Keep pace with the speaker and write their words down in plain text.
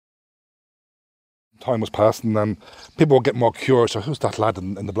time was passing and people were getting more curious. So who's that lad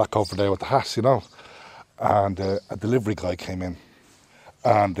in the black over there with the hat, you know? And a delivery guy came in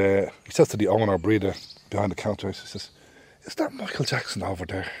and he says to the owner, breeder, behind the counter, he says, "Is that Michael Jackson over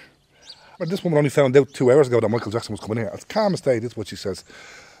there?" And this woman only found out 2 hours ago that Michael Jackson was coming here. As calm as day, this is what she says.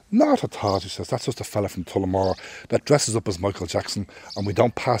 "Not at all," she says. "That's just a fella from Tullamore that dresses up as Michael Jackson and we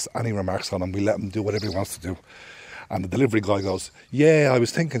don't pass any remarks on him. We let him do whatever he wants to do." And the delivery guy goes, "Yeah, I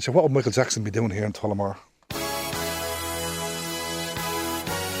was thinking, so what would Michael Jackson be doing here in Tullamore?"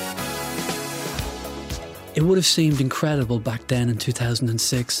 It would have seemed incredible back then in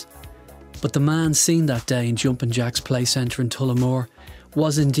 2006. But the man seen that day in Jumpin' Jack's Play Centre in Tullamore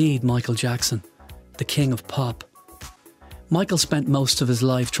was indeed Michael Jackson, the king of pop. Michael spent most of his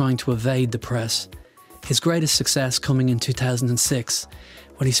life trying to evade the press, his greatest success coming in 2006,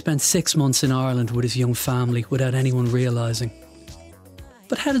 when he spent 6 months in Ireland with his young family without anyone realising.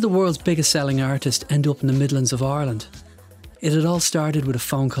 But how did the world's biggest selling artist end up in the Midlands of Ireland? It had all started with a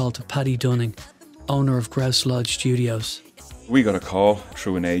phone call to Paddy Dunning, owner of Grouse Lodge Studios. We got a call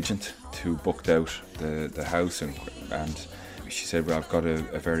through an agent who booked out the house and she said, "Well, I've got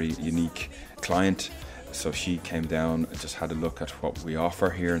a very unique client." So she came down and just had a look at what we offer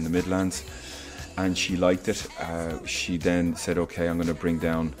here in the Midlands and she liked it. She then said, "Okay, I'm going to bring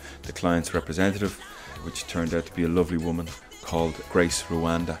down the client's representative," which turned out to be a lovely woman called Grace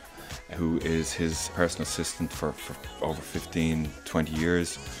Rwanda, who is his personal assistant for over 15, 20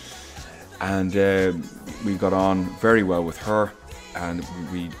 years. And we got on very well with her and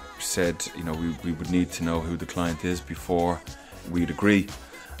we said, you know, we would need to know who the client is before we'd agree.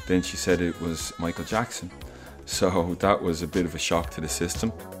 Then she said it was Michael Jackson. So that was a bit of a shock to the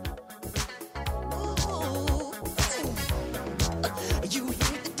system.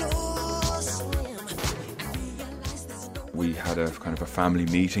 We had a kind of a family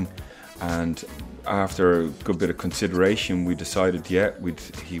meeting and after a good bit of consideration we decided,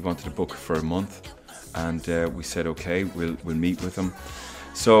 he wanted to book for a month and we said, okay, we'll meet with him.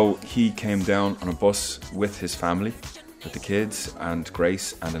 So he came down on a bus with his family, with the kids and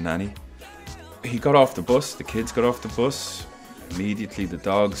Grace and a nanny. He got off the bus, the kids got off the bus. Immediately the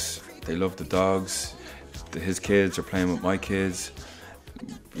dogs, they loved the dogs. His kids are playing with my kids.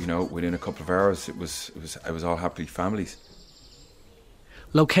 You know, within a couple of hours it was all happy families.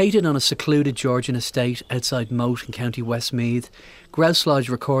 Located on a secluded Georgian estate outside Moat in County Westmeath, Grouse Lodge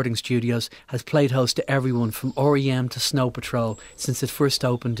Recording Studios has played host to everyone from R.E.M. to Snow Patrol since it first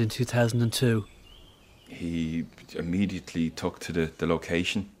opened in 2002. He immediately took to the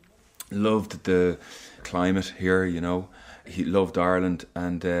location, loved the climate here, you know. He loved Ireland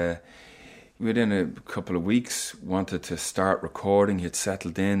and within a couple of weeks wanted to start recording. He had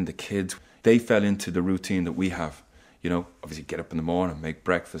settled in, the kids, they fell into the routine that we have. You know, obviously get up in the morning, make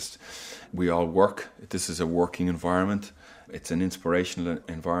breakfast. We all work. This is a working environment. It's an inspirational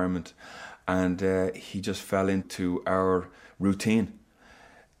environment. And he just fell into our routine.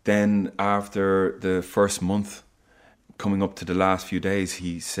 Then after the first month, coming up to the last few days,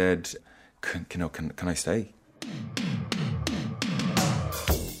 he said, can I stay?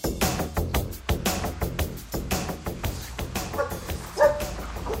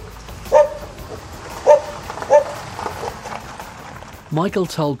 Michael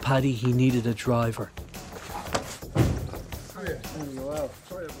told Paddy he needed a driver.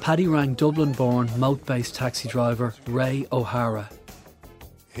 Paddy rang Dublin-born, Moat-based taxi driver Ray O'Hara.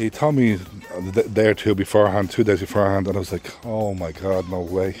 He told me a day or two beforehand, 2 days beforehand, and I was like, "Oh my God, no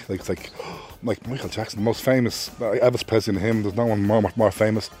way!" It's like Michael Jackson, the most famous. Elvis Presley and him. There's no one more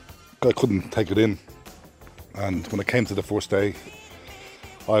famous. I couldn't take it in, and when it came to the first day,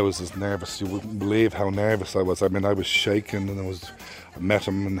 I was as nervous. You wouldn't believe how nervous I was. I mean, I was shaking, and I met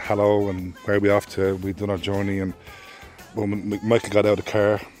him and hello, and where are we off to? We'd done our journey, and when Michael got out of the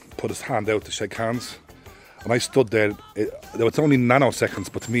car, put his hand out to shake hands, and I stood there. It was only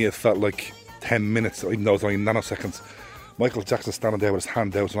nanoseconds, but to me it felt like 10 minutes, even though it was only nanoseconds. Michael Jackson standing there with his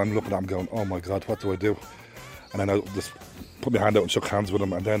hand out, and I'm looking at him going, "Oh my God, what do I do?" And then I just put my hand out and shook hands with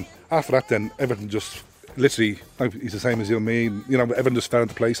him, and then after that, then everything just literally, he's the same as you and me, you know, everything just fell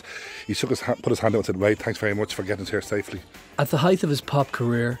into place. He put his hand out and said, "Ray, thanks very much for getting us here safely." At the height of his pop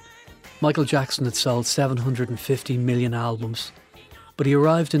career, Michael Jackson had sold 750 million albums, but he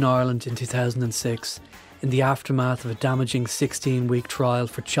arrived in Ireland in 2006 in the aftermath of a damaging 16-week trial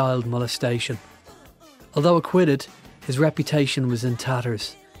for child molestation. Although acquitted, his reputation was in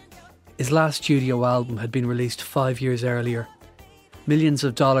tatters. His last studio album had been released 5 years earlier. Millions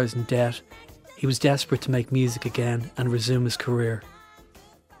of dollars in debt, he was desperate to make music again and resume his career.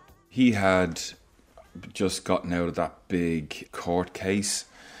 He had just gotten out of that big court case.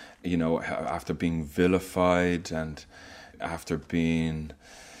 you know, after being vilified and after being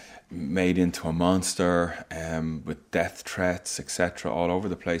made into a monster, with death threats, etc., all over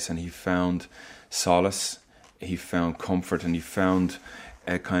the place. And he found solace, he found comfort, and he found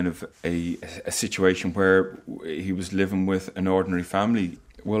a kind of a situation where he was living with an ordinary family.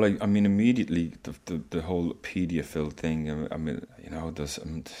 Well, I mean, immediately the whole paedophile thing. I mean, you know,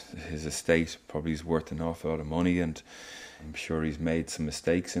 his estate probably is worth an awful lot of money, and I'm sure he's made some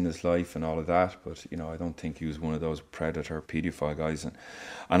mistakes in his life and all of that. But you know, I don't think he was one of those predator paedophile guys,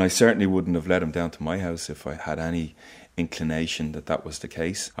 and I certainly wouldn't have let him down to my house if I had any inclination that was the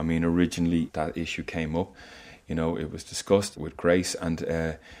case. I mean, originally that issue came up. You know, it was discussed with Grace,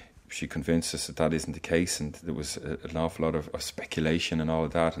 and she convinced us that isn't the case, and there was an awful lot of speculation and all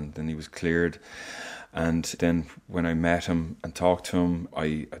of that, and then he was cleared. And then when I met him and talked to him,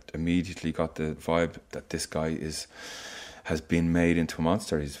 I immediately got the vibe that this guy has been made into a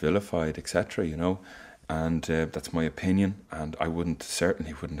monster, he's vilified, etc., you know. And that's my opinion, and I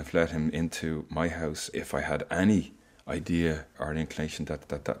certainly wouldn't have let him into my house if I had any idea or an inclination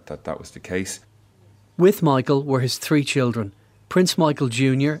that was the case. With Michael were his 3 children, Prince Michael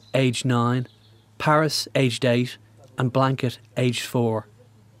Jr., aged 9, Paris, aged 8, and Blanket, aged 4.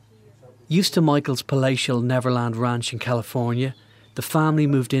 Used to Michael's palatial Neverland Ranch in California, the family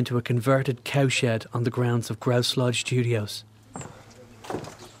moved into a converted cowshed on the grounds of Grouse Lodge Studios.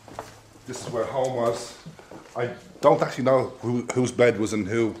 This is where home was. I don't actually know whose bed was in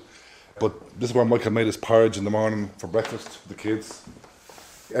who, but this is where Michael made his porridge in the morning for breakfast for the kids.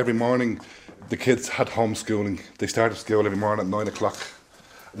 Every morning, the kids had homeschooling. They started school every morning at 9 o'clock.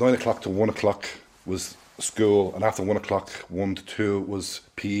 9 o'clock to 1 o'clock was school, and after 1 o'clock, 1 to 2 was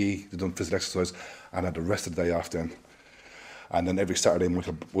PE, they done physical exercise, and had the rest of the day off then. And then every Saturday,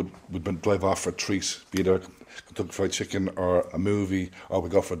 Michael would drive off for a treat, be either Kentucky Fried Chicken or a movie, or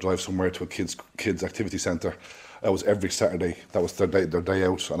we'd go for a drive somewhere to a kids activity centre. That was every Saturday. That was their day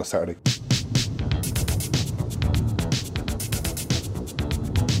out on a Saturday.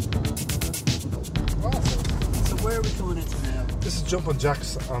 This is Jumpin'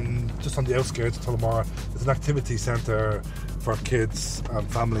 Jacks, just on the outskirts of Tullamore. It's an activity centre for kids and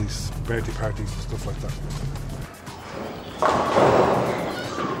families, birthday parties and stuff like that.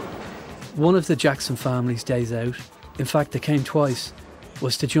 One of the Jackson family's days out, in fact they came twice,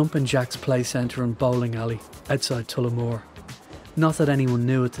 was to Jumpin' Jack's play centre and bowling alley outside Tullamore. Not that anyone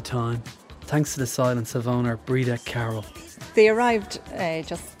knew at the time, thanks to the silence of owner Breda Carroll. They arrived,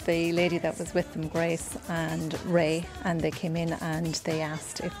 just the lady that was with them, Grace and Ray, and they came in and they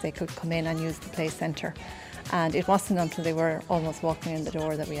asked if they could come in and use the play centre. And it wasn't until they were almost walking in the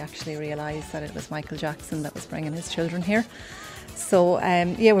door that we actually realised that it was Michael Jackson that was bringing his children here. So,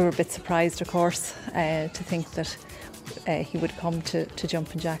 we were a bit surprised, of course, to think that he would come to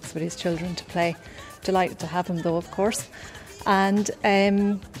Jumpin' Jacks with his children to play. Delighted to have him though, of course. And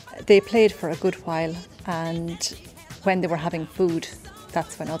they played for a good while, and when they were having food,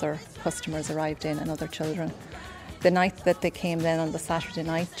 that's when other customers arrived in and other children. The night that they came then, on the Saturday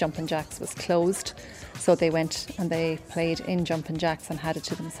night, Jumpin' Jacks was closed, so they went and they played in Jumpin' Jacks and had it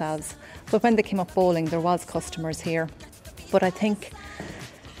to themselves. But when they came up bowling, there was customers here, but I think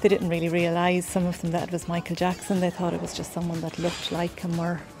they didn't really realise, some of them, that it was Michael Jackson. They thought it was just someone that looked like him,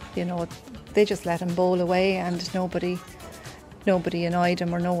 or, you know, they just let him bowl away, and nobody annoyed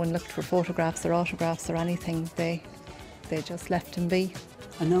him, or no one looked for photographs or autographs or anything. They just left him be.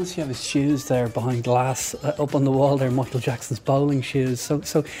 I noticed you have his shoes there behind glass, up on the wall there, Michael Jackson's bowling shoes. So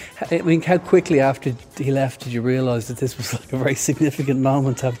I mean, how quickly after he left did you realise that this was like a very significant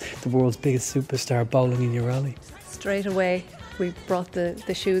moment to have the world's biggest superstar bowling in your alley? Straight away, we brought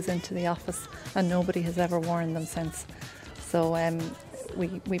the shoes into the office, and nobody has ever worn them since. So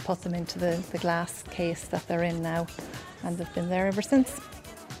we put them into the glass case that they're in now, and they've been there ever since.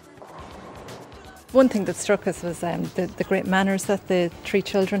 One thing that struck us was the great manners that the 3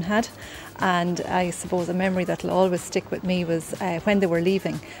 children had, and I suppose a memory that will always stick with me was when they were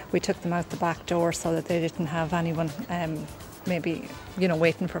leaving, we took them out the back door so that they didn't have anyone maybe, you know,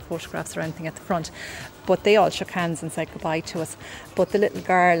 waiting for photographs or anything at the front. But they all shook hands and said goodbye to us. But the little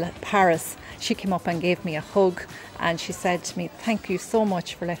girl, Paris, she came up and gave me a hug, and she said to me, "Thank you so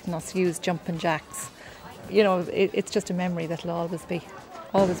much for letting us use Jumpin' Jacks." You know, it's just a memory that will always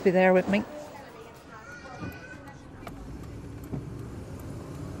be there with me.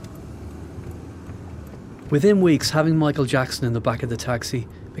 Within weeks, having Michael Jackson in the back of the taxi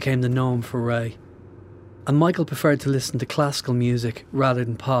became the norm for Ray. And Michael preferred to listen to classical music rather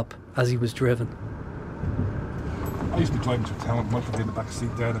than pop as he was driven. I used to be driving through town, Michael would be in the back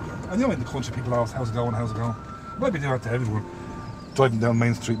seat there. And you know, in the country, people ask, how's it going? It might be doing that to everyone. driving down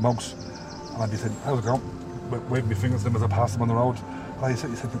Main Street Monks, and I'd be saying, how's it going? Waving my fingers at them as I pass them on the road. And he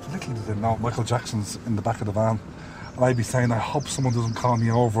said, little did they know, Michael Jackson's in the back of the van. And I'd be saying, I hope someone doesn't call me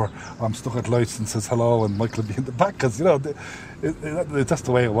over. I'm stuck at lights and says hello, and Michael would be in the back, because, that's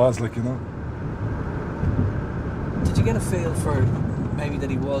the way it was, Did you get a feel for maybe that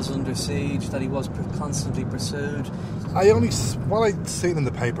he was under siege, that he was constantly pursued? What I'd seen in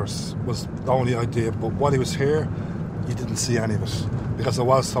the papers was the only idea, but while he was here, you didn't see any of it, because it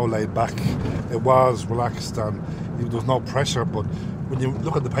was so laid back, it was relaxed, and there was no pressure, but when you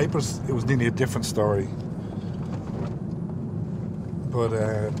look at the papers, it was nearly a different story. But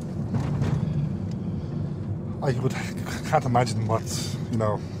I can't imagine what,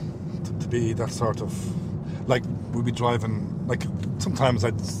 to be that sort of, we'd be driving, sometimes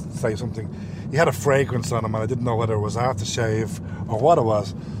I'd say something, he had a fragrance on him and I didn't know whether it was aftershave or what it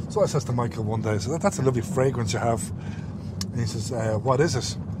was. So I says to Michael one day, I said, that's a lovely fragrance you have. And he says, what is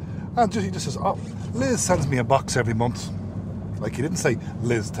it? And he just says, oh, Liz sends me a box every month. He didn't say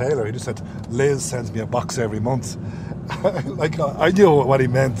Liz Taylor, he just said, Liz sends me a box every month. I knew what he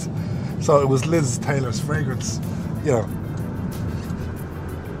meant. So it was Liz Taylor's fragrance,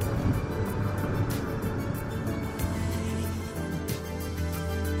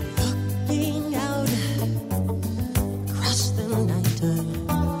 Looking out across the night,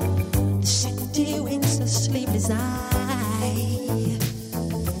 the city winks a sleepless eye.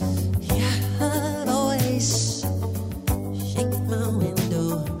 Hear her voice shake my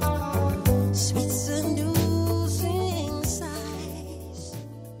window, sweet seducing sighs.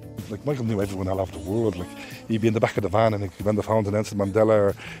 Michael knew everyone all over the world. He'd be in the back of the van and he could be on the phone to Nelson Mandela,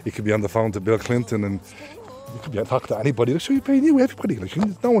 or he could be on the phone to Bill Clinton, and he could be talking to anybody. So he knew everybody.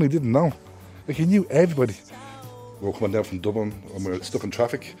 No one he didn't know. He knew everybody. We were coming down from Dublin and we were stuck in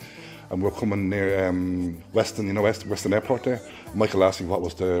traffic, and we were coming near Weston, Weston Airport there. Michael asked me what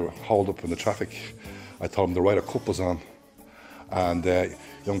was the hold up in the traffic. I told him the Ryder Cup was on, and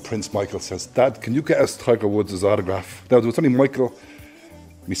young Prince Michael says, Dad, can you get us Tiger Woods' autograph? Now there was only Michael,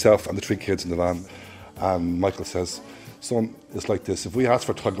 myself and the 3 kids in the van, and Michael says, son, it's like this, if we ask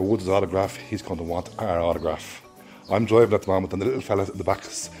for Tiger Woods' autograph, he's going to want our autograph. I'm driving at the moment and the little fella in the back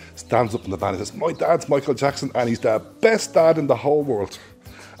stands up in the van and says, my dad's Michael Jackson and he's the best dad in the whole world.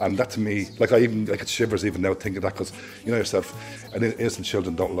 And that to me, I get shivers even now thinking that, because you know yourself, and innocent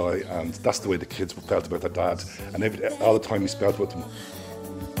children don't lie, and that's the way the kids felt about their dad, and all the time he spent with them.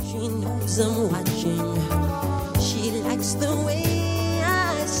 She knows I'm watching. She likes the way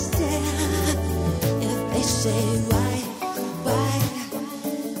I stare. If they say why,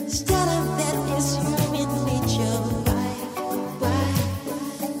 still that is human nature. Why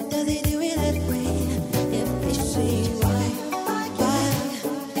does he do it that way? If they say why,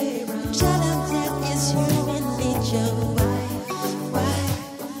 tell him that is human nature. Why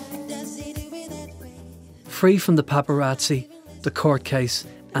does he do it that way? Free from the paparazzi, the court case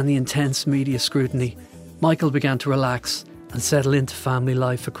and the intense media scrutiny, Michael began to relax and settle into family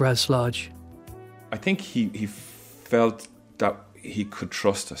life at Grouse Lodge. I think he felt that he could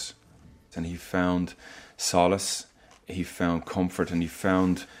trust us, and he found solace, he found comfort, and he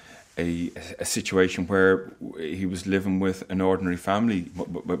found a situation where he was living with an ordinary family,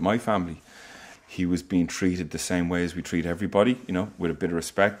 with my family. He was being treated the same way as we treat everybody, with a bit of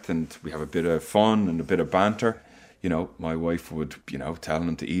respect, and we have a bit of fun and a bit of banter. My wife would, tell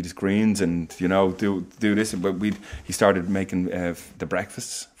him to eat his greens and, do this. But he started making the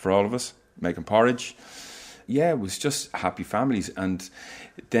breakfasts for all of us, making porridge. Yeah, it was just happy families. And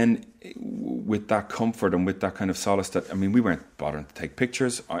then with that comfort and with that kind of solace we weren't bothering to take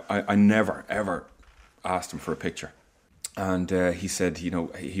pictures. I never, ever asked him for a picture. And he said,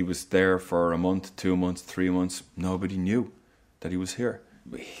 he was there for a month, 2 months, 3 months. Nobody knew that he was here.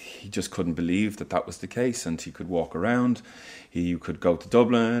 He just couldn't believe that was the case, and he could walk around. He could go to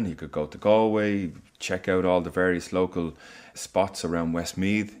Dublin, he could go to Galway, check out all the various local spots around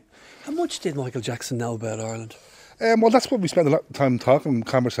Westmeath. How much did Michael Jackson know about Ireland? Well, that's what we spent a lot of time talking,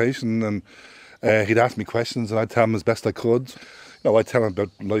 conversation, and he'd ask me questions and I'd tell him as best I could. I'd tell him about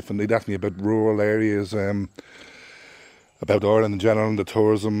life, and he'd ask me about rural areas, about Ireland in general, and the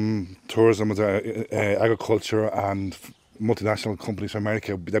tourism as agriculture and multinational companies from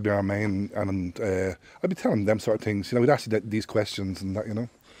America. They'd be our main, and I'd be telling them sort of things. We'd ask you these questions and that.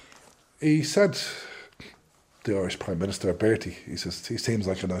 He said, the Irish Prime Minister Bertie, he says he seems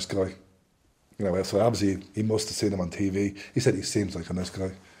like a nice guy. So obviously he must have seen him on TV. He said he seems like a nice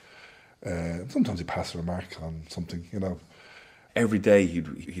guy. Sometimes he passed a remark on something. Every day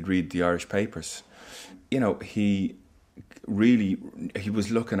he'd read the Irish papers. He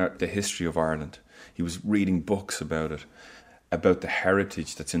was looking at the history of Ireland. He was reading books about it. about the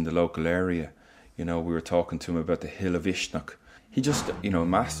heritage that's in the local area. You know, we were talking to him about the Hill of Ishnok. He just,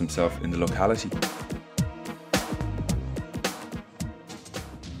 immersed himself in the locality.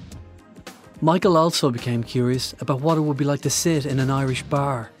 Michael also became curious about what it would be like to sit in an Irish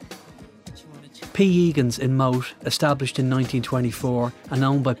bar. P. Egan's in Moat, established in 1924 and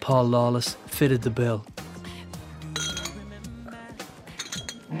owned by Paul Lawless, fitted the bill.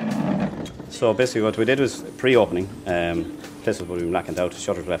 So basically what we did was pre-opening, places would have been blackened out,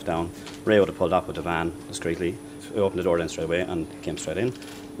 shutters left down. Ray would have pulled up with the van discreetly. We opened the door then straight away and came straight in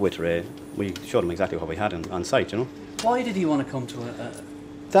with Ray. We showed him exactly what we had on site, Why did he want to come to a...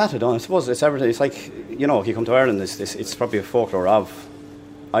 That I don't. I suppose it's everything. It's like, if you come to Ireland, it's probably a folklore of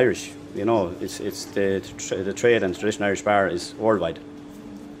Irish. It's the trade and traditional Irish bar is worldwide,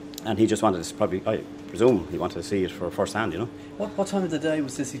 and he just wanted to probably, I presume, he wanted to see it for first hand. What time of the day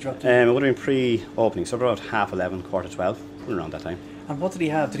was this he dropped in? It would have been pre-opening, so about 11:30, 12:15, around that time. And what did he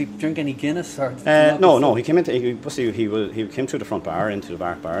have? Did he drink any Guinness or? No. He came into he came through the front bar into the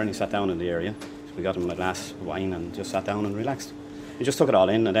bar, and he sat down in the area. So we got him a glass of wine and just sat down and relaxed. He just took it all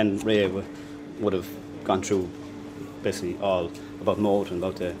in, and then Ray would have gone through basically all about Moat and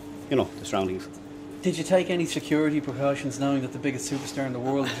about the surroundings. Did you take any security precautions knowing that the biggest superstar in the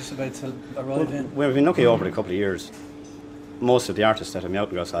world is just about to arrive in? Well, we've been lucky over a couple of years. Most of the artists that have been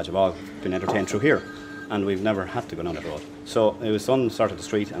out in Grossage have all been entertained through here, and we've never had to go down that road. So it was done sort of the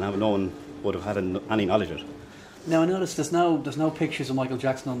street, and no one would have had any knowledge of it. Now I noticed there's no pictures of Michael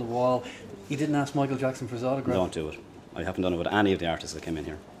Jackson on the wall. You didn't ask Michael Jackson for his autograph? Don't do it. I haven't done it with any of the artists that came in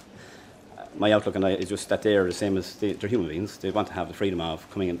here. My outlook on it is just that they're the same as they're human beings. They want to have the freedom of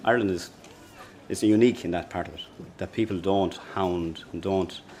coming in. Ireland is unique in that part of it, that people don't hound and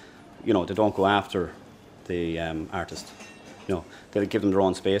they don't go after the artist. They give them their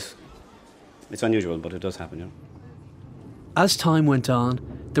own space. It's unusual, but it does happen. As time went on,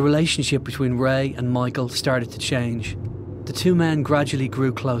 the relationship between Ray and Michael started to change. The two men gradually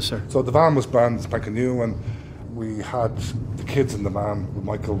grew closer. So the van was brand spanking new, and we had the kids in the van with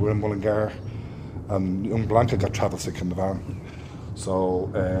Michael. We were in Mullingar, and young Blanca got travel sick in the van. So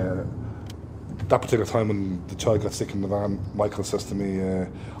that particular time when the child got sick in the van, Michael says to me,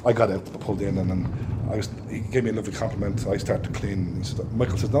 I got out, pulled in, and then he gave me a lovely compliment. I started to clean. He said,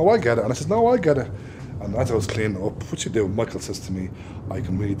 Michael says, no, I get it. And I said, no, I get it. And as I was cleaning up, what you do, Michael says to me, I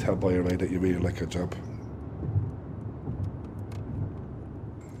can really tell by your eye that you really like your job.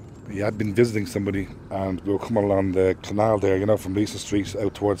 He had been visiting somebody, and we were coming along the canal there, from Lisa Street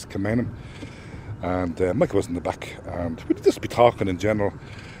out towards Kilmainham. And Michael was in the back, and we'd just be talking in general.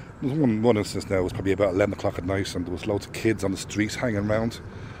 There was one instance now, it was probably about 11 o'clock at night, and there was loads of kids on the streets hanging around.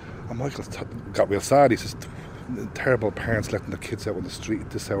 And Michael got real sad. He says, terrible parents letting their kids out on the street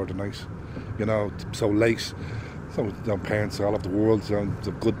at this hour of the night, so late. So parents all over the world,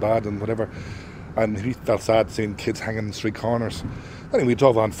 good, bad, and whatever. And he felt sad seeing kids hanging in the street corners. Anyway, we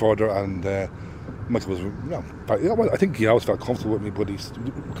drove on further, and Michael was, I think he always felt comfortable with me, but he's,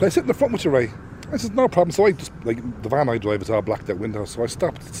 can I sit in the front with you, Ray? I said, no problem. So I just, the van I drive is all blacked out windows, so I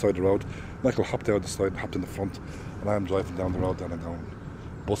stopped at the side of the road. Michael hopped out the side, hopped in the front, and I'm driving down the road, and I'm going,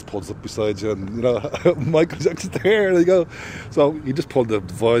 bus pulls up beside you, and Michael Jackson's there, and you go. So he just pulled the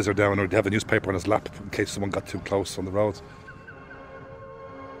visor down, or he'd have a newspaper on his lap in case someone got too close on the road.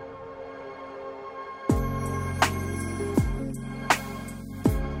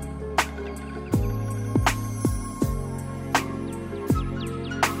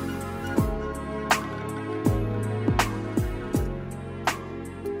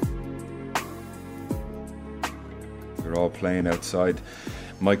 Playing outside.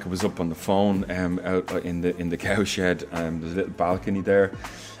 Michael was up on the phone out in the cow shed. There's a little balcony there,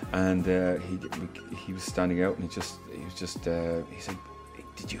 and he was standing out, and he said,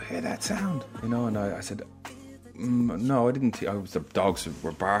 "Did you hear that sound?" And I said, "No, I didn't." The dogs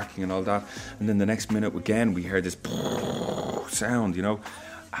were barking and all that, and then the next minute again we heard this sound, and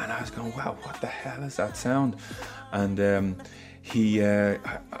I was going, "Wow, what the hell is that sound?" And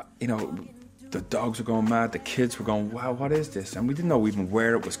the dogs were going mad, the kids were going, wow, what is this? And we didn't know even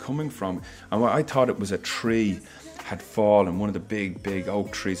where it was coming from. And I thought it was a tree had fallen, one of the big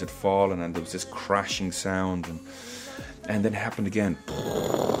oak trees had fallen, and there was this crashing sound, and then it happened again.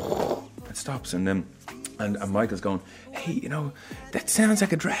 It stops, and Michael's going, hey, that sounds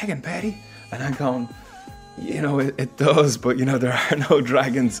like a dragon, Paddy. And I'm going, it does, but there are no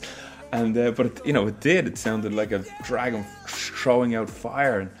dragons. And but it did. It sounded like a dragon throwing out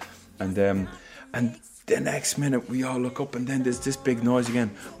fire, and the next minute we all look up, and then there's this big noise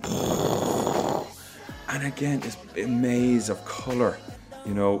again, and again this maze of colour,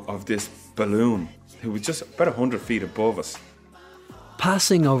 of this balloon, who was just about 100 feet above us,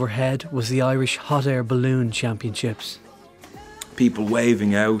 Passing overhead was the Irish Hot Air Balloon Championships. People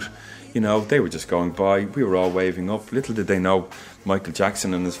waving out, they were just going by. We were all waving up. Little did they know Michael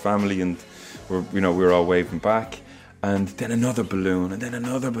Jackson and his family, and we were all waving back. And then another balloon, and then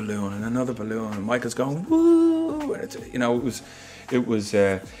another balloon, and another balloon, and Michael's going woo! And it was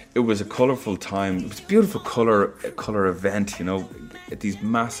a colourful time. It was a beautiful colour event. These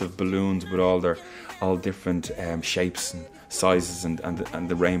massive balloons with all different shapes and sizes and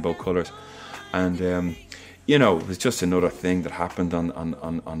the rainbow colours, and it was just another thing that happened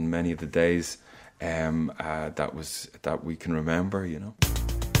on many of the days that we can remember. It's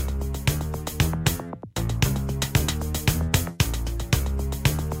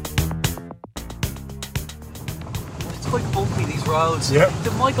quite bumpy, these roads. Yeah.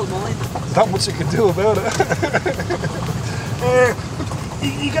 Did Michael mind? There's not much you can do about it.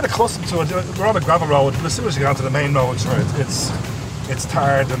 You get accustomed to it. We're on a gravel road, but as soon as you get onto the main road, sure, it's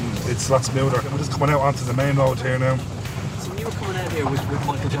tarred and it's a lot smoother. We're just coming out onto the main road here now. So when you were coming out here with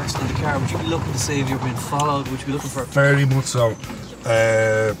Michael Jackson in the car, would you be looking to see if you were being followed? Would you be looking for... Very much so.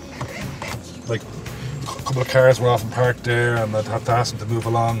 Like a couple of cars were often parked there, and I'd have to ask them to move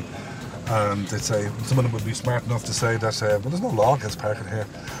along. And they'd say, someone would be smart enough to say that, well, there's no law against parking here.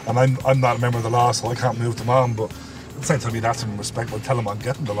 And I'm not a member of the law, so I can't move them on, but at the same time, you'd have some respect. I'll tell them I'm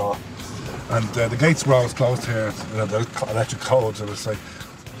getting the law. And the gates were always closed here, the electric codes, I would say.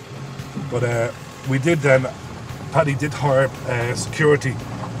 But we did then, Paddy did hire security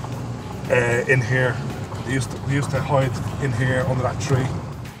in here. They used to hide in here under that tree.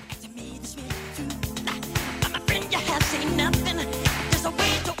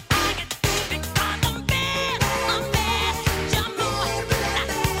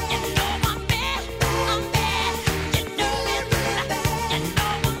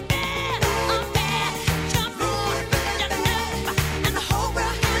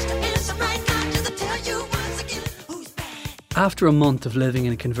 After a month of living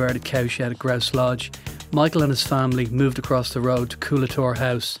in a converted cowshed at Grouse Lodge, Michael and his family moved across the road to Coolator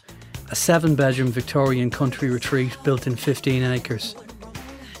House, a 7-bedroom Victorian country retreat built in 15 acres.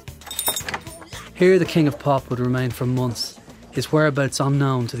 Here the King of Pop would remain for months, his whereabouts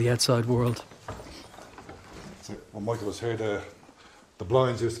unknown to the outside world. So when Michael was here, the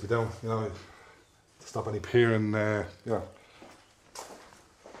blinds used to be down, to stop any peering,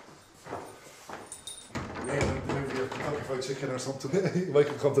 fried chicken or something.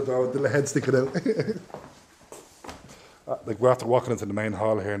 Michael come to the door with the head sticking out. Like we're after walking into the main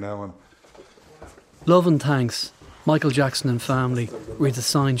hall here now, and Love and thanks, Michael Jackson and family, reads a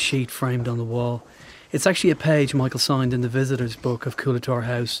signed sheet framed on the wall. It's actually a page Michael signed in the visitors' book of Coolator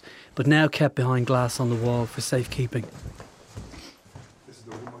House, but now kept behind glass on the wall for safekeeping.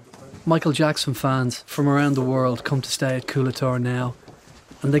 Michael Jackson fans from around the world come to stay at Coolator now,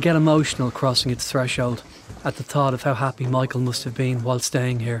 and they get emotional crossing its threshold at the thought of how happy Michael must have been while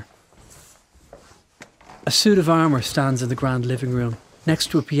staying here. A suit of armour stands in the grand living room,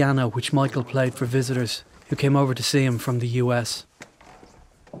 next to a piano which Michael played for visitors who came over to see him from the US.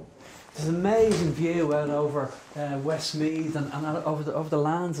 There's an amazing view out over Westmeath and over the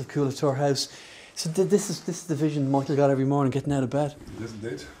lands of Coolator House. So this is the vision Michael got every morning getting out of bed. It is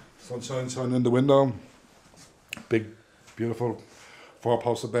indeed. Sunshine shining in the window. Big, beautiful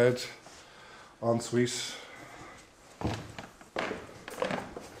 4-posted bed. Ensuite.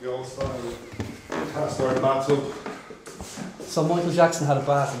 The old style cast iron bathtub. So Michael Jackson had a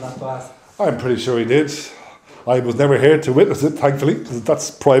bath in that bath? I'm pretty sure he did. I was never here to witness it, thankfully, because that's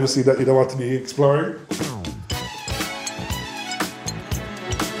privacy that you don't want to be exploring.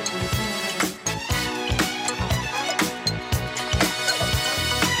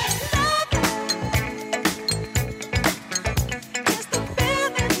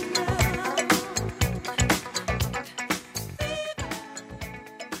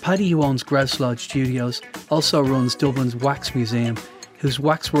 Paddy, who owns Grouse Lodge Studios, also runs Dublin's Wax Museum, whose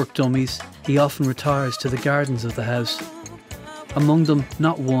waxwork dummies he often retires to the gardens of the house. Among them,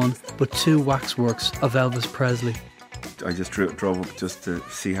 not one, but 2 waxworks of Elvis Presley. I just drove up just to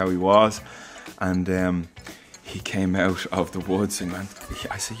see how he was, and he came out of the woods and went,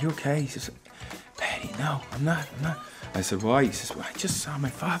 I said, "You okay?" He says, "Paddy, no, I'm not. I said, "Why?" He says, "Well, I just saw my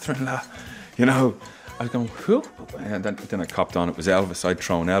father-in-law, I was going, who? And then I copped on it was Elvis. I'd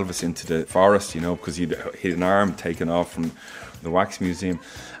thrown Elvis into the forest, because he'd hit an arm taken off from the Wax Museum.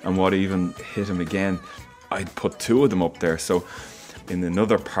 And what even hit him again, I'd put 2 of them up there. So in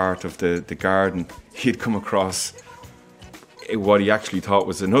another part of the garden, he'd come across what he actually thought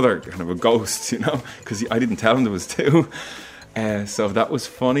was another kind of a ghost, because I didn't tell him there was 2. So that was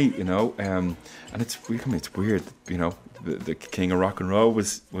funny, you know, and it's weird, you know. The king of rock and roll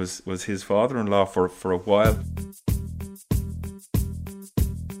was his father-in-law for a while.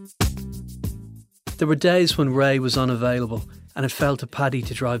 There were days when Ray was unavailable and it fell to Paddy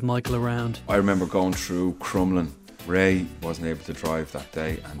to drive Michael around. I remember going through Crumlin. Ray wasn't able to drive that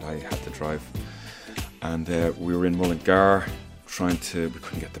day and I had to drive. And we were in Mullingar we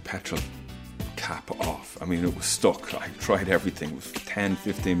couldn't get the petrol cap off. I mean, it was stuck. I tried everything. It was 10,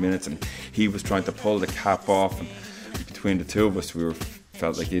 15 minutes and he was trying to pull the cap off, and between the two of us we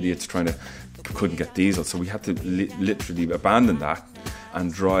felt like idiots couldn't get diesel, so we had to literally abandon that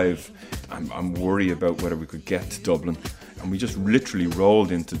and drive and worry about whether we could get to Dublin. And we just literally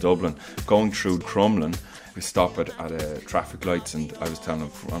rolled into Dublin, going through Crumlin. We stopped at traffic lights, and I was telling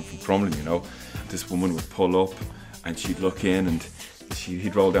him, I'm from Crumlin, you know. This woman would pull up and she'd look in and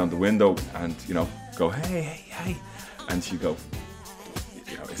he'd roll down the window and, you know, go, hey. And she'd go,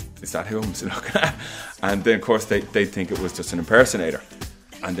 you know, is that who I'm looking at? And then, of course, they'd think it was just an impersonator.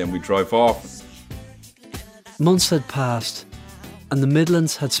 And then we'd drive off. Months had passed, and the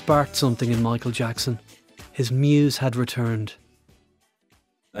Midlands had sparked something in Michael Jackson. His muse had returned.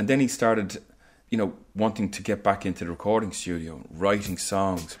 And then he started, you know, wanting to get back into the recording studio, writing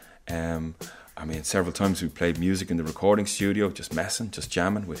songs. I mean, several times we played music in the recording studio, just messing, just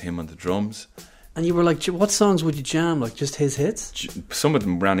jamming with him on the drums. And you were like, what songs would you jam? Like just his hits? Some of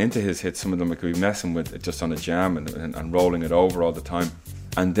them ran into his hits, some of them we could be messing with just on a jam and rolling it over all the time.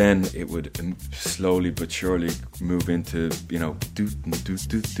 And then it would slowly but surely move into, you know,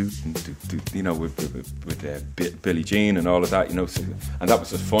 you know, with Billie Jean and all of that, you know, and that was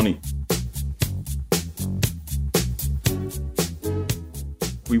just funny.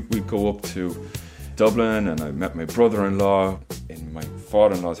 We'd go up to Dublin, and I met my brother-in-law in my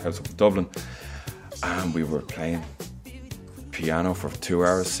father-in-law's house up in Dublin, and we were playing piano for 2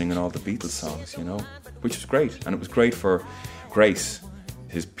 hours, singing all the Beatles songs, you know, which was great. And it was great for Grace,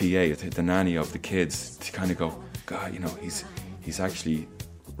 his PA, the nanny of the kids, to kind of go, God, you know, he's actually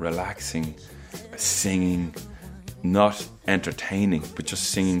relaxing, singing, not entertaining, but just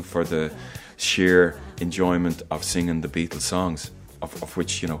singing for the sheer enjoyment of singing the Beatles songs, of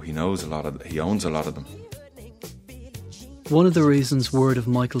which, you know, he owns a lot of them. One of the reasons word of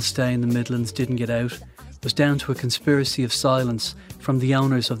Michael's stay in the Midlands didn't get out was down to a conspiracy of silence from the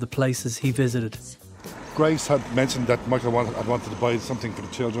owners of the places he visited. Grace had mentioned that Michael had wanted to buy something for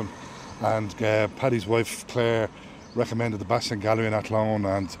the children, and Paddy's wife Claire recommended the Bastion Gallery in Athlone,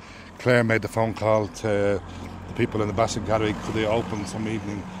 and Claire made the phone call to the people in the Bastion Gallery, could they open some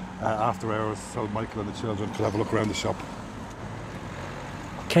evening after hours so Michael and the children could have a look around the shop.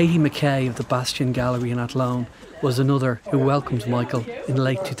 Katie McKay of the Bastion Gallery in Athlone was another who welcomed Michael in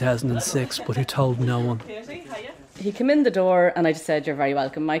late 2006, but who told no one. He came in the door and I just said, "You're very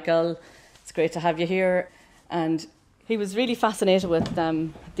welcome, Michael. It's great to have you here." And he was really fascinated with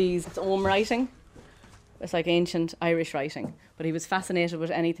these Ogham writing. It's like ancient Irish writing. But he was fascinated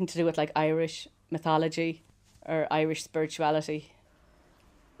with anything to do with like Irish mythology or Irish spirituality.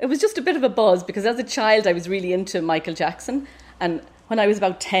 It was just a bit of a buzz because as a child I was really into Michael Jackson, and when I was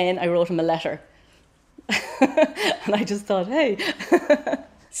about 10 I wrote him a letter. And I just thought, hey.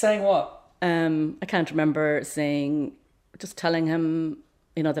 Saying what? I can't remember just telling him,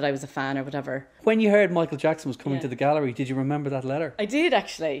 you know, that I was a fan or whatever. When you heard Michael Jackson was coming to the gallery, did you remember that letter? I did,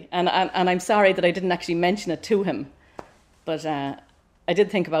 actually. And I'm sorry that I didn't actually mention it to him. But I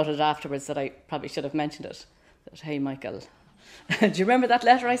did think about it afterwards that I probably should have mentioned it. That, hey, Michael, do you remember that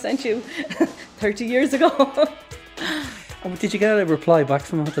letter I sent you 30 years ago? Oh, did you get a reply back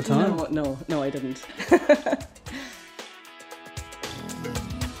from him at the time? No, I didn't.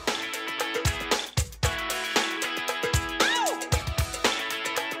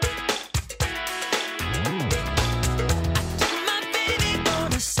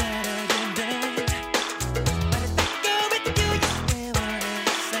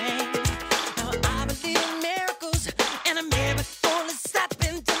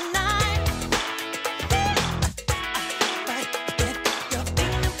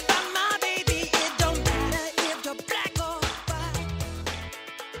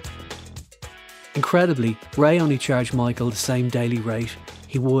 Incredibly, Ray only charged Michael the same daily rate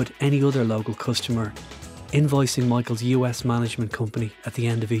he would any other local customer, invoicing Michael's US management company at the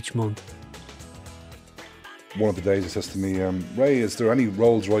end of each month. One of the days he says to me, Ray, is there any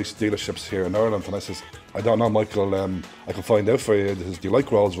Rolls-Royce dealerships here in Ireland? And I says, I don't know, Michael, I can find out for you. He says, do you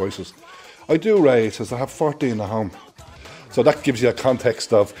like Rolls-Royces? I do, Ray. He says, I have 14 at home. So that gives you a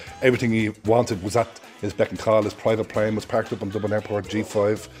context of everything he wanted was at his beck and call. His private plane was parked up on Dublin Airport,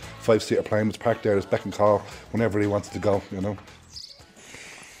 G5, 5-seater plane was parked there, his beck and call whenever he wanted to go, you know.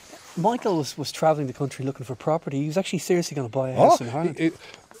 Michael was travelling the country looking for property. He was actually seriously going to buy a house in Ireland.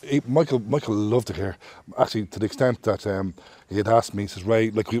 Michael loved it here. Actually, to the extent that he had asked me, he says,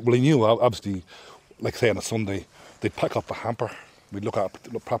 Ray, like, well, he knew, obviously, like say on a Sunday, they'd pack up a hamper. We'd look at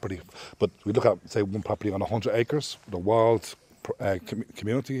property, but we'd look at, say, one property on 100 acres, with a walled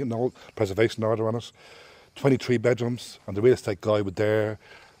community and all, preservation order on it, 23 bedrooms, and the real estate guy was there.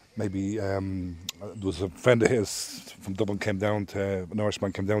 Maybe there was a friend of his from Dublin an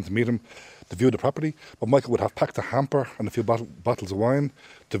Irishman came down to meet him to view the property. But Michael would have packed a hamper and a few bottles of wine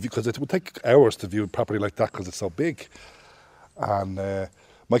to view, because it would take hours to view a property like that because it's so big. And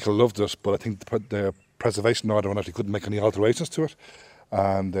Michael loved it, but I think the preservation order on it, he couldn't make any alterations to it.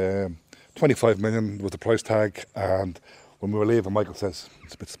 And 25 million was the price tag. And when we were leaving, Michael says,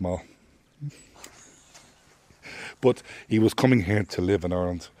 it's a bit small. But he was coming here to live in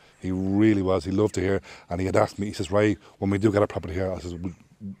Ireland. He really was. He loved it here. And he had asked me, he says, Ray, when we do get a property here,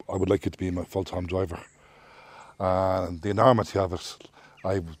 I would like you to be my full-time driver. And the enormity of it,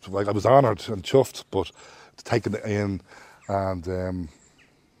 I was honoured and chuffed, but taking it in, and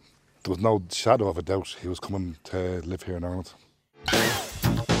there was no shadow of a doubt he was coming to live here in Ireland.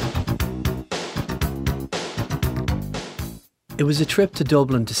 It was a trip to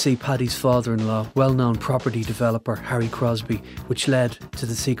Dublin to see Paddy's father-in-law, well-known property developer Harry Crosby, which led to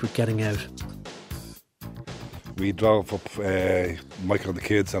the secret getting out. We drove up Michael and the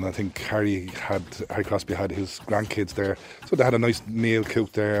kids, and I think Harry Crosby had his grandkids there, so they had a nice meal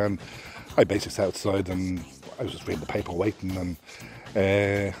cooked there, and I basically sat outside and I was just reading the paper waiting, and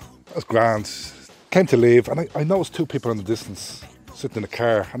it was grand. Came to leave, and I noticed two people in the distance sitting in a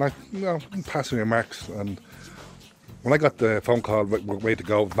car, and I, passing remarks, and when I got the phone call, we're ready to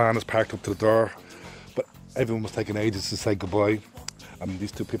go, the van is parked up to the door, but everyone was taking ages to say goodbye, and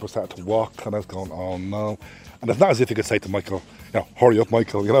these two people started to walk, and I was going, oh no. And it's not as if you could say to Michael, hurry up,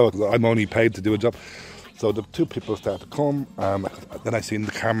 Michael, I'm only paid to do a job. So the two people started to come, then I seen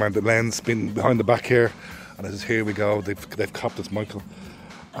the camera and the lens spin behind the back here, and I says, here we go, they've copped us, Michael.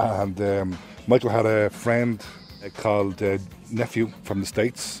 And Michael had a friend called Nephew from the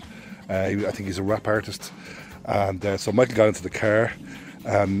States. I think he's a rap artist. And so Michael got into the car,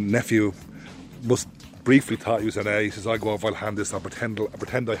 and Nephew must briefly thought he was an A. He says, I'll go over, I'll hand this, I'll pretend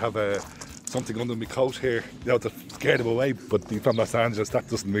I have something under my coat here, to scare them away. But he's from Los Angeles, that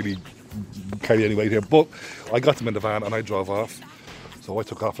doesn't really carry any weight here. But I got them in the van and I drove off. So I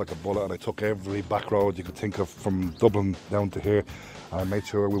took off like a bullet, and I took every back road you could think of from Dublin down to here. I made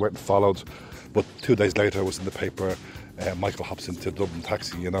sure we weren't followed. But 2 days later, it was in the paper, Michael hops into a Dublin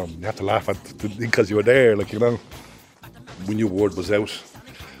taxi, you have to laugh at because you were there, we knew word was out.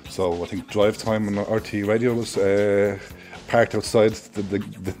 So I think Drive Time on RT Radio was parked outside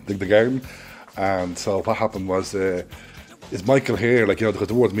the garden. And so what happened was, is Michael here? Because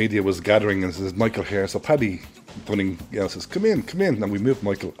the world media was gathering, and says, Michael here? So Paddy Dunning, says, come in. And we moved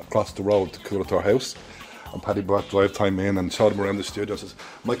Michael across the road to Coolator House. And Paddy brought Drive Time in and showed him around the studio. Says,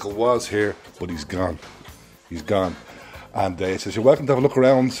 Michael was here, but he's gone. And he says, you're welcome to have a look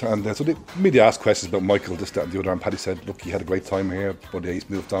around. And so the media asked questions about Michael, this, that and the other. And Paddy said, look, he had a great time here, but he's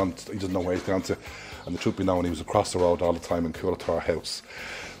moved on. He doesn't know where he's gone to. And the truth be known, he was across the road all the time in Coolator House.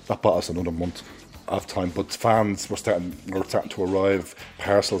 That bought us another month of time. But fans were starting to arrive,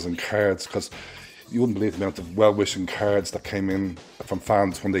 parcels and cards, because you wouldn't believe the amount of well-wishing cards that came in from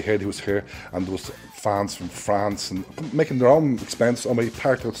fans when they heard he was here. And there was fans from France and making their own expense on my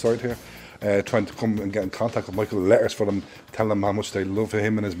parked outside here, trying to come and get in contact with Michael, letters for them, telling him how much they love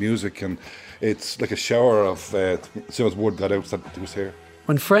him and his music. And it's like a shower of, as soon as word got out that he was here.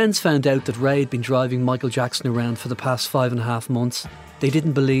 When friends found out that Ray had been driving Michael Jackson around for the past 5.5 months, they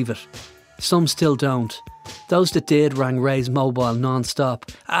didn't believe it. Some still don't. Those that did rang Ray's mobile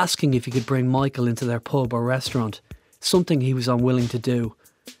non-stop, asking if he could bring Michael into their pub or restaurant, something he was unwilling to do.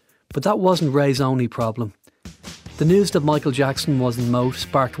 But that wasn't Ray's only problem. The news that Michael Jackson was in Moat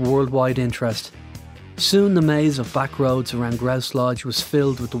sparked worldwide interest. Soon the maze of back roads around Grouse Lodge was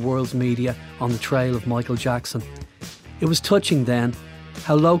filled with the world's media on the trail of Michael Jackson. It was touching then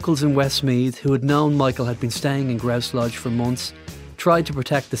how locals in Westmeath, who had known Michael had been staying in Grouse Lodge for months, tried to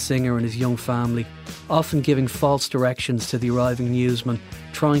protect the singer and his young family, often giving false directions to the arriving newsman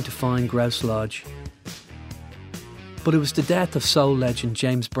trying to find Grouse Lodge. But it was the death of soul legend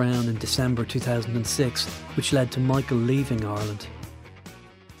James Brown in December 2006 which led to Michael leaving Ireland.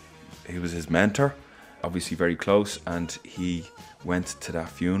 He was his mentor, obviously very close, and he went to that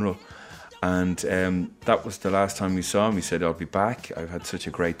funeral. And that was the last time we saw him. He said, I'll be back. I've had such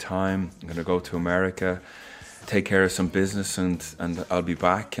a great time. I'm going to go to America, take care of some business, and I'll be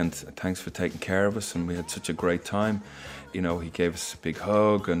back. And thanks for taking care of us. And we had such a great time. You know, he gave us a big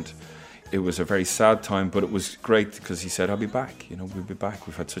hug, and it was a very sad time, but it was great because he said, I'll be back. You know, we'll be back.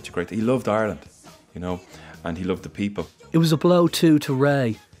 We've had such a great... He loved Ireland, you know, and he loved the people. It was a blow too to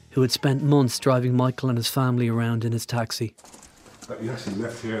Ray, who had spent months driving Michael and his family around in his taxi. He actually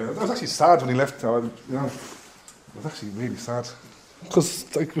left here. I was actually sad when he left. You know, it was actually really sad.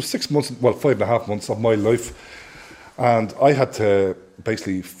 Because like, it was 6 months, well, 5.5 months of my life. And I had to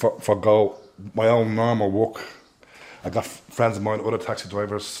basically forgo my own normal work. I got friends of mine, other taxi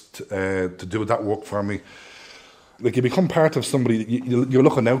drivers, to do that work for me. Like, you become part of somebody, you're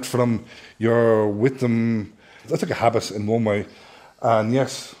looking out for them, you're with them. That's like a habit in one way. And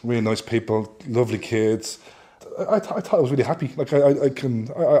yes, really nice people, lovely kids. I thought I was really happy. Like I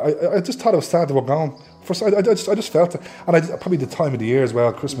just thought it was sad they were gone. First, I just felt it, and probably the time of the year as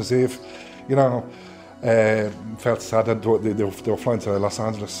well, Christmas Eve. You know, felt sad that they were flying to Los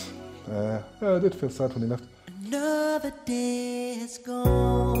Angeles. Yeah, I did feel sad when they left. Another day is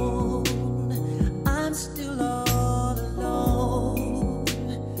gone. I'm still all alone.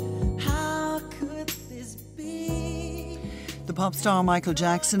 How could this be? The pop star Michael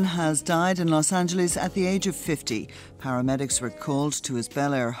Jackson has died in Los Angeles at the age of 50. Paramedics were called to his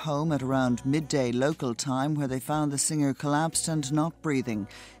Bel Air home at around midday local time, where they found the singer collapsed and not breathing.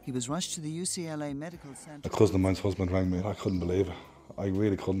 He was rushed to the UCLA Medical Center. A cousin of mine's husband rang me. I couldn't believe it. I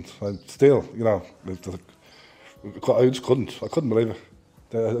really couldn't. I still, you know, I just couldn't. I couldn't believe it.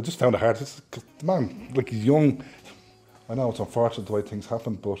 I just found it hard. The man, like, he's young. I know it's unfortunate the way things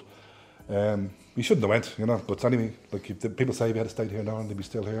happen, but he shouldn't have went, you know. But anyway, like, if the people say if he had stayed here now, and he'd be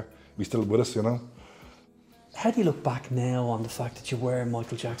still here. He'd be still with us, you know. How do you look back now on the fact that you were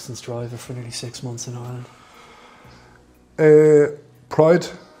Michael Jackson's driver for nearly 6 months in Ireland? Pride,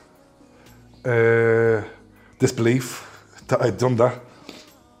 disbelief that I'd done that.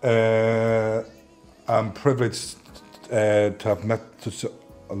 I'm privileged to have met such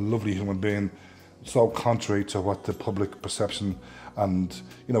a lovely human being, so contrary to what the public perception, and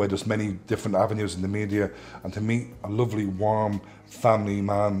you know, there's many different avenues in the media, and to meet a lovely, warm, family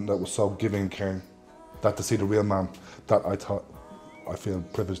man that was so giving and caring, that to see the real man, that I feel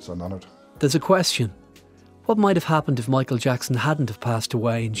privileged and honoured. There's a question. What might have happened if Michael Jackson hadn't have passed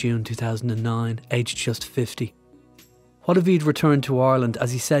away in June 2009, aged just 50? What if he'd returned to Ireland,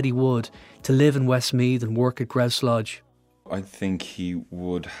 as he said he would, to live in Westmeath and work at Grouse Lodge? I think he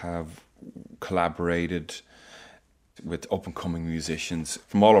would have collaborated with up-and-coming musicians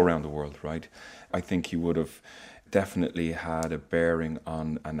from all around the world, right? I think he would have definitely had a bearing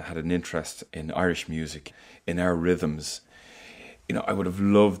on and had an interest in Irish music, in our rhythms. You know, I would have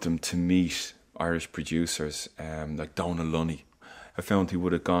loved him to meet Irish producers like Donal Lunny. I found he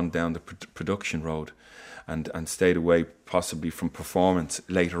would have gone down the production road and stayed away possibly from performance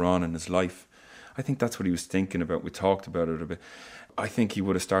later on in his life. I think that's what he was thinking about. We talked about it a bit. I think he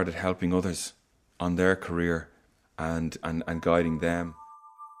would have started helping others on their career and guiding them.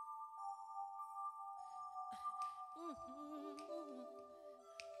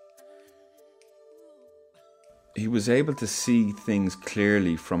 He was able to see things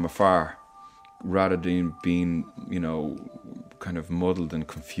clearly from afar rather than being, you know, kind of muddled and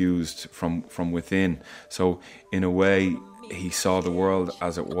confused from within. So in a way, he saw the world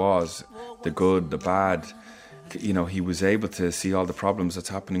as it was, the good, the bad. You know, he was able to see all the problems that's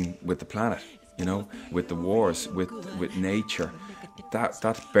happening with the planet, you know, with the wars, with nature.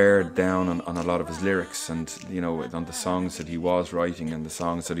 That bared down on a lot of his lyrics, and, you know, on the songs that he was writing and the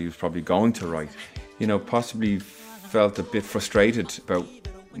songs that he was probably going to write. You know, possibly felt a bit frustrated about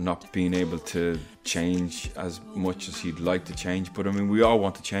not being able to change as much as he'd like to change. But I mean, we all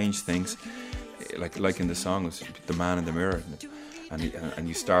want to change things, like in the song, it's the man in the mirror, and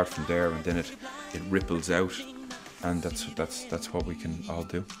you start from there, and then it ripples out, and that's what we can all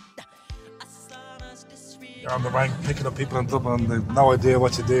do. You're on the rank, picking up people in Dublin, they've no idea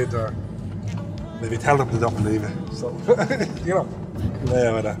what you did, or maybe tell them they don't believe it. So, you know,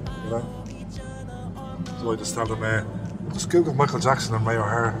 yeah, with that, you know. So I just tell them, just Google Michael Jackson and Ray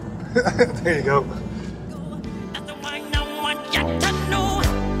O'Hara. There you go.